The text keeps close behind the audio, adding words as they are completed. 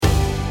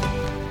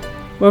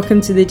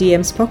Welcome to the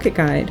DM's Pocket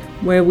Guide,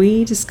 where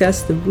we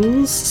discuss the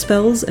rules,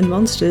 spells, and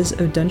monsters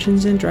of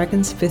Dungeons &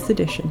 Dragons 5th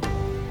edition.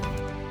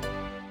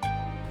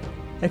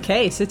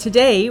 Okay, so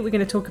today we're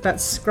going to talk about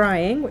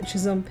Scrying, which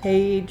is on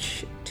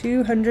page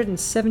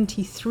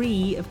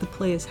 273 of the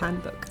Player's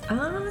Handbook.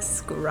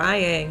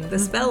 Scrying. The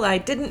spell I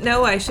didn't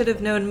know I should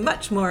have known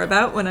much more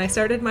about when I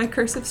started my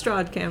Curse of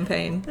Strahd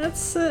campaign.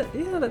 That's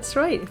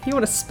right. If you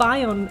want to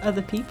spy on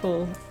other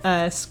people,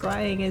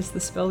 Scrying is the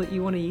spell that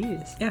you want to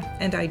use. Yeah,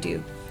 and I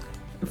do.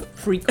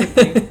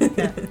 Frequently.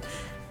 Yeah.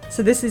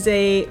 So this is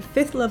a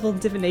 5th level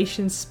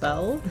divination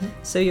spell,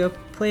 so your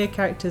player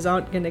characters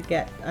aren't going to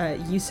get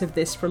use of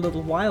this for a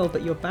little while,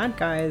 but your bad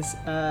guys,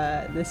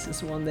 this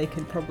is one they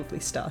can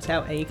probably start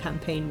out a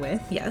campaign with.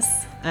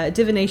 Yes.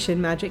 Divination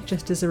magic,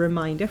 just as a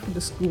reminder from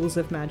the schools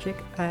of magic,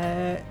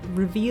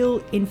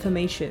 reveal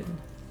information.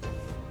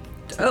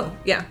 Oh,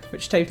 yeah.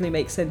 Which totally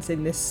makes sense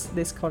in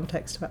this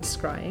context about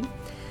scrying.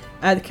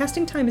 The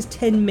casting time is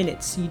 10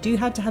 minutes, so you do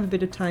have to have a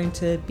bit of time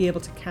to be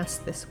able to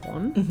cast this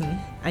one,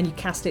 and you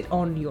cast it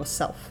on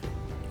yourself.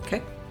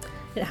 Okay.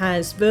 It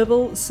has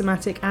verbal,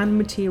 somatic, and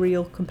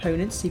material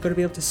components, so you've got to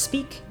be able to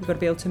speak, you've got to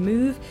be able to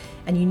move,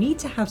 and you need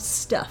to have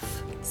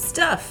stuff.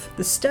 Stuff!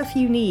 The stuff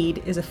you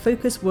need is a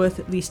focus worth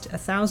at least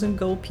 1,000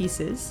 gold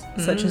pieces,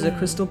 such as a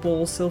crystal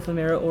ball, silver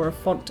mirror, or a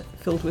font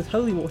filled with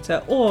holy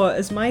water, or,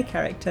 as my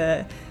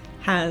character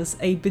has,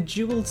 a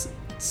bejeweled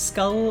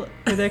skull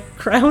with a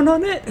crown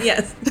on it.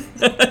 Yes.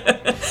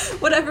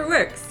 Whatever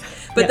works.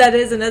 But that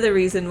is another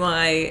reason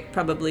why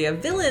probably a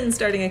villain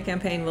starting a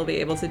campaign will be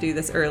able to do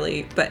this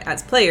early, but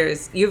as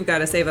players, you've got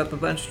to save up a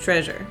bunch of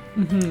treasure.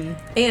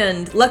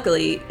 And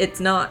luckily, it's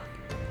not,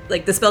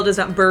 like, the spell does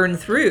not burn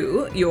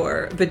through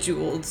your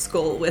bejeweled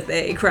skull with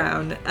a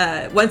crown.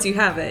 Once you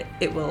have it,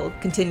 it will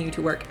continue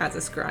to work as a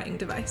scrying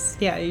device.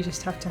 Yeah, you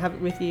just have to have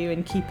it with you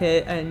and keep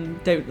it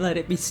and don't let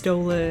it be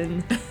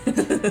stolen.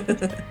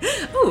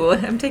 Oh,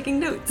 I'm taking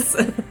notes.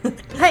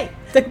 Hey,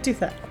 don't do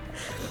that.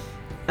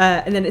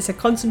 And then it's a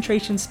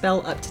concentration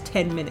spell up to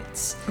 10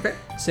 minutes. Okay.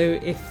 So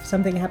if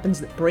something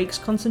happens that breaks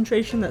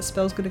concentration, that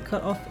spell's going to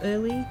cut off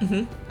early.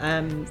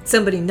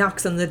 Somebody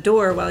knocks on the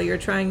door while you're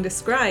trying to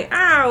scry.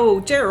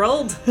 Ow,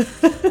 Gerald!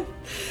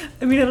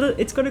 I mean,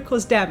 it's going to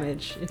cause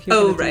damage. If you're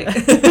Oh, right.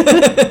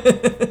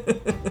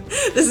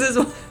 This is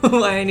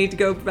why I need to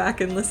go back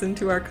and listen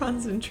to our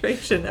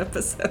concentration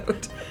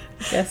episode.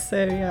 Yes,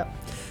 so yeah.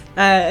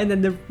 And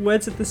then the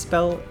words of the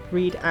spell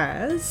read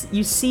as,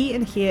 you see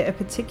and hear a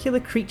particular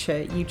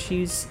creature you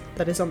choose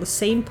that is on the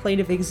same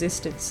plane of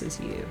existence as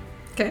you.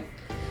 Okay.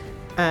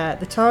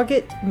 The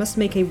target must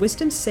make a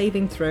wisdom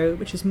saving throw,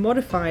 which is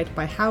modified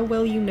by how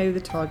well you know the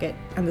target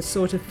and the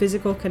sort of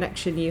physical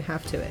connection you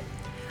have to it.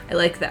 I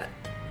like that.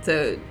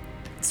 So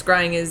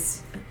scrying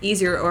is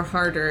easier or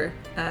harder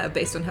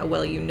based on how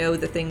well you know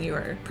the thing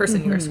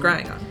person you are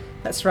scrying on.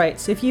 That's right.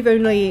 So if you've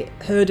only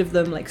heard of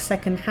them like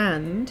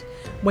secondhand,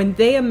 when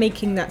they are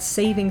making that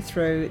saving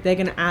throw, they're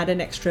going to add an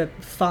extra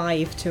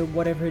 5 to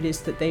whatever it is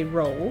that they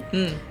roll.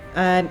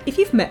 If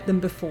you've met them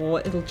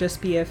before, it'll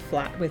just be a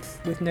flat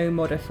with no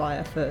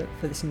modifier for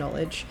this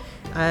knowledge.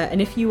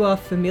 And if you are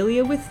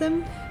familiar with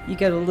them, you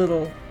get a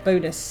little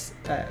bonus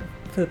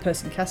for the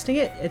person casting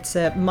it. It's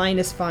a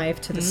 -5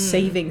 to the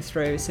saving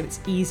throw, so it's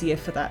easier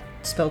for that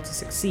spell to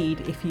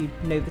succeed if you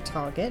know the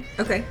target.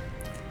 Okay.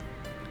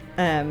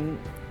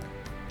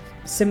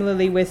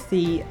 Similarly with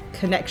the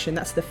connection,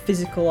 that's the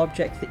physical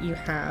object that you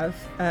have.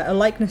 A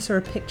likeness or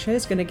a picture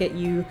is going to get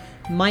you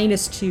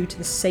 -2 to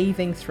the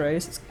saving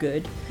throws. It's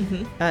good.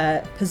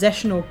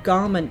 Possession or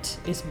garment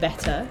is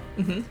better.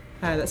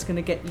 That's going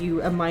to get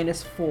you a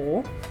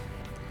 -4.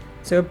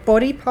 So a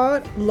body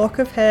part, lock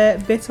of hair,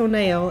 bit or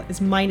nail is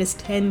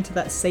 -10 to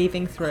that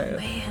saving throw. Oh,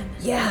 man.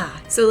 Yeah.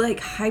 So, like,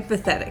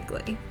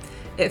 hypothetically,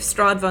 if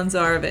Strahd von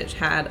Zarovich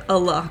had a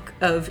lock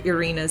of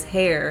Irina's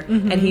hair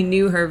and he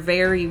knew her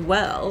very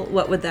well,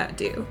 what would that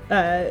do?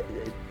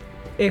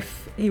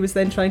 If he was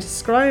then trying to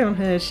scry on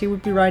her, she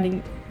would be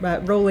rolling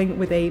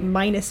with a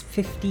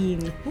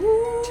 -15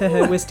 to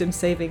her wisdom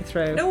saving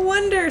throw. No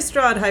wonder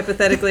Strahd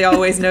hypothetically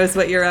always knows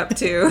what you're up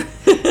to.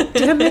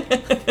 Damn it.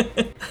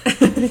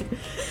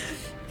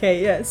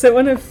 Okay, yeah. So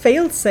on a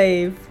failed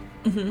save,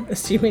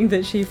 assuming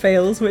that she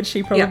fails, which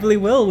she probably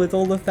will with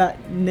all of that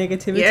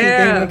negativity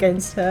going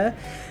against her,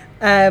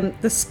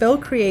 the spell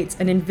creates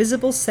an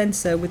invisible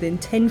sensor within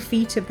 10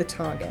 feet of the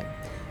target.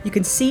 You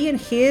can see and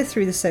hear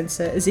through the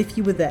sensor as if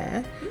you were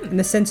there, and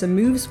the sensor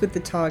moves with the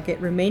target,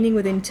 remaining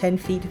within 10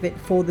 feet of it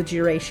for the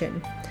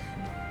duration.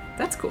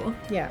 That's cool.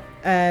 Yeah.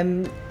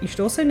 You should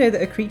also know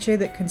that a creature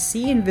that can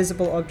see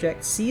invisible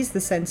objects sees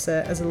the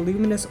sensor as a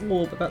luminous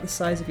orb about the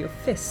size of your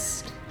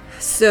fist.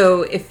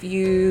 So if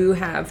you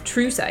have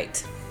true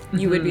sight,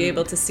 you would be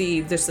able to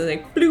see just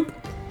like bloop,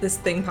 this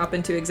thing pop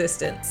into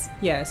existence.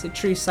 Yeah, so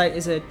true sight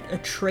is a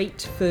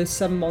trait for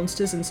some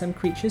monsters and some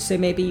creatures. So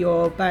maybe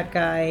your bad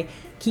guy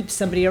keeps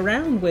somebody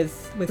around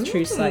with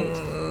true sight.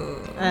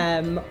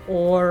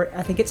 Or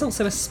I think it's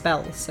also a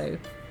spell, so...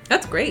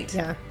 That's great.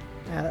 Yeah.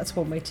 That's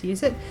one way to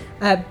use it.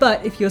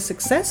 But if you're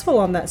successful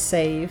on that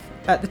save,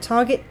 the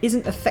target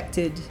isn't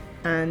affected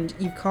and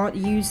you can't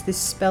use this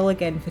spell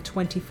again for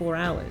 24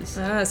 hours.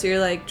 Ah, so you're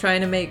like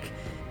trying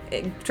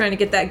to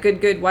get that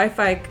good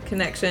Wi-Fi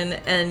connection,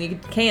 and you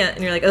can't,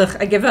 and you're like, ugh,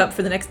 I give up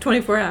for the next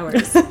 24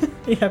 hours.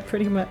 Yeah,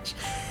 pretty much.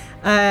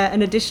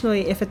 And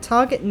additionally, if a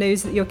target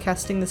knows that you're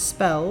casting the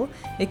spell,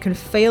 it can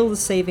fail the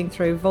saving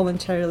throw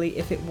voluntarily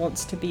if it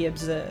wants to be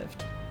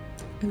observed.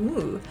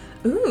 Ooh.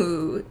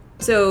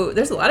 So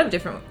there's a lot of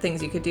different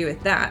things you could do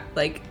with that.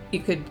 Like, you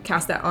could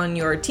cast that on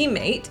your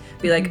teammate,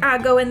 be like,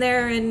 go in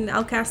there and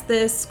I'll cast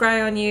this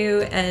scry on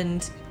you,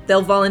 and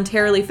they'll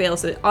voluntarily fail,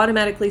 so it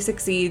automatically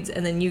succeeds,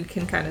 and then you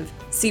can kind of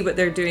see what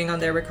they're doing on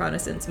their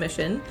reconnaissance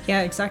mission.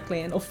 Yeah,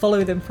 exactly. And it'll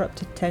follow them for up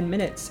to 10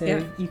 minutes,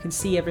 so you can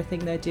see everything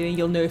they're doing.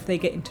 You'll know if they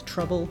get into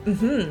trouble.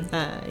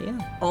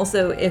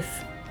 Also,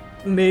 if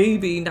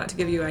maybe, not to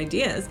give you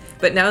ideas,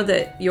 but now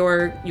that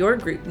your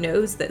group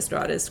knows that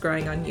Strahd is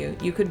scrying on you,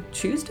 you could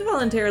choose to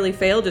voluntarily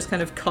fail just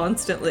kind of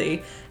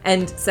constantly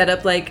and set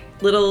up like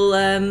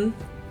little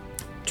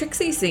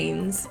tricksy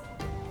scenes.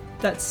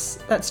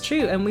 That's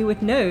true, and we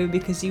would know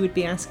because you would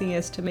be asking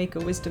us to make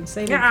a wisdom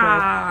saving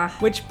throw.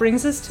 Which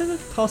brings us to the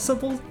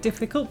possible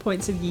difficult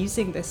points of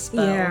using this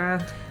spell.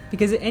 Yeah.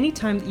 Because at any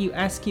time that you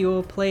ask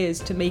your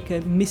players to make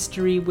a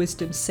mystery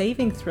wisdom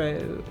saving throw,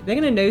 they're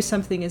going to know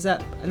something is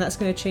up, and that's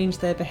going to change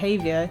their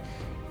behavior,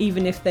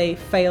 even if they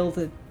fail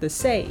the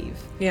save.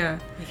 Yeah.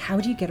 Like, how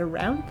do you get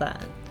around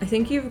that? I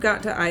think you've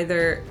got to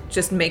either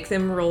just make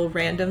them roll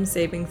random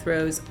saving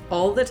throws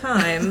all the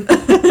time,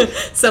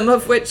 some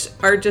of which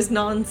are just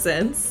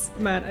nonsense.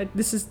 Man,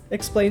 this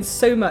explains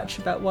so much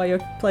about why your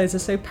players are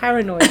so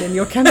paranoid in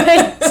your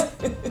campaigns.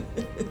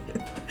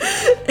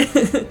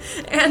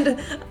 And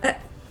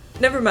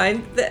never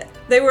mind,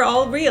 they were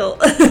all real.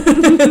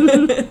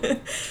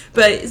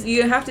 But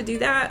you have to do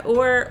that,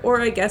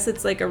 or I guess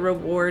it's like a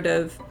reward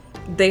of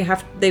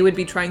they would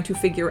be trying to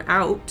figure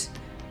out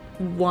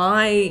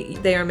why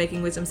they are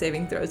making wisdom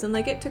saving throws, and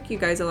like it took you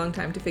guys a long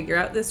time to figure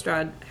out this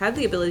Strahd had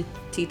the ability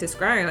to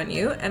scry on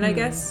you, and I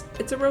guess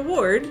it's a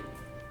reward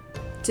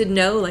to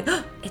know like,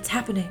 oh, it's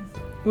happening.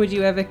 Would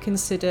you ever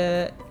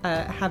consider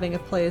having a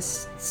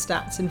player's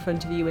stats in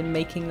front of you and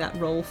making that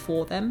roll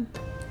for them?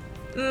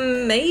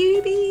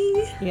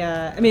 Maybe.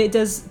 Yeah, I mean, it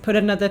does put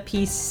another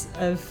piece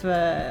of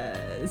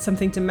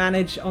something to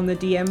manage on the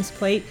DM's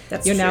plate.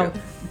 That's You're true.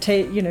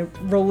 now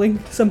rolling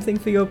something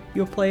for your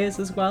players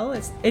as well.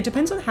 It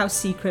depends on how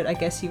secret, I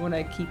guess, you want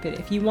to keep it.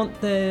 If you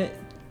want to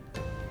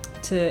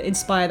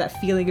inspire that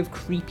feeling of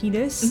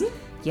creepiness,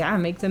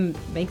 make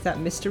that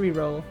mystery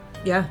roll.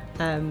 Yeah.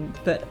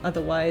 But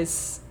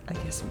otherwise, I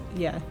guess,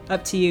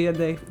 up to you and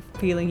the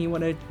feeling you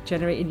want to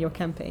generate in your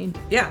campaign.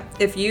 Yeah,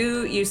 if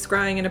you use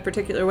scrying in a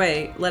particular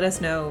way, let us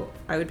know.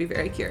 I would be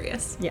very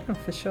curious. Yeah,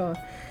 for sure.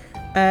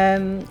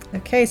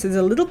 Okay, so there's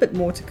a little bit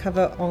more to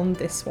cover on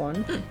this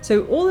one.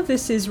 So all of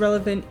this is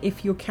relevant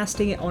if you're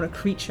casting it on a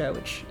creature,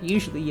 which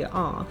usually you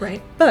are.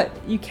 Right. But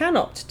you can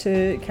opt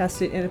to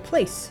cast it in a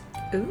place.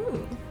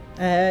 Ooh.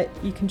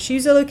 You can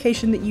choose a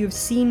location that you have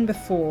seen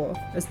before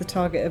as the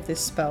target of this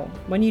spell.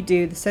 When you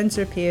do, the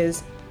sensor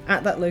appears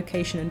at that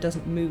location and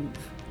doesn't move.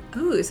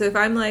 Ooh, so if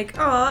I'm like,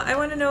 I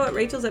want to know what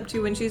Rachel's up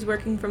to when she's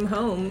working from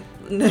home,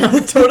 no,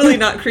 totally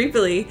not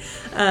creepily,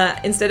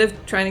 instead of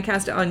trying to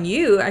cast it on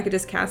you, I could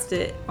just cast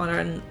it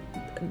on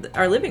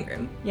our living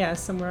room. Yeah,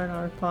 somewhere in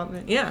our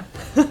apartment. Yeah.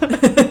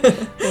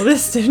 Well,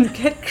 this didn't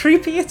get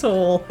creepy at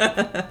all.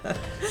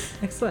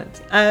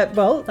 Excellent.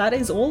 Well, that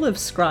is all of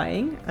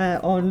Scrying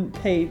on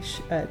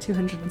page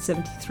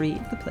 273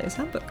 of the Player's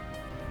Handbook.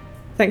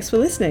 Thanks for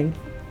listening.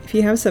 If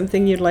you have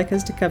something you'd like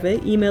us to cover,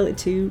 email it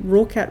to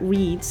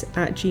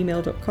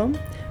rawcatreads@gmail.com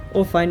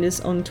or find us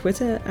on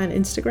Twitter and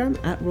Instagram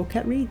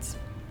 @rawcatreads.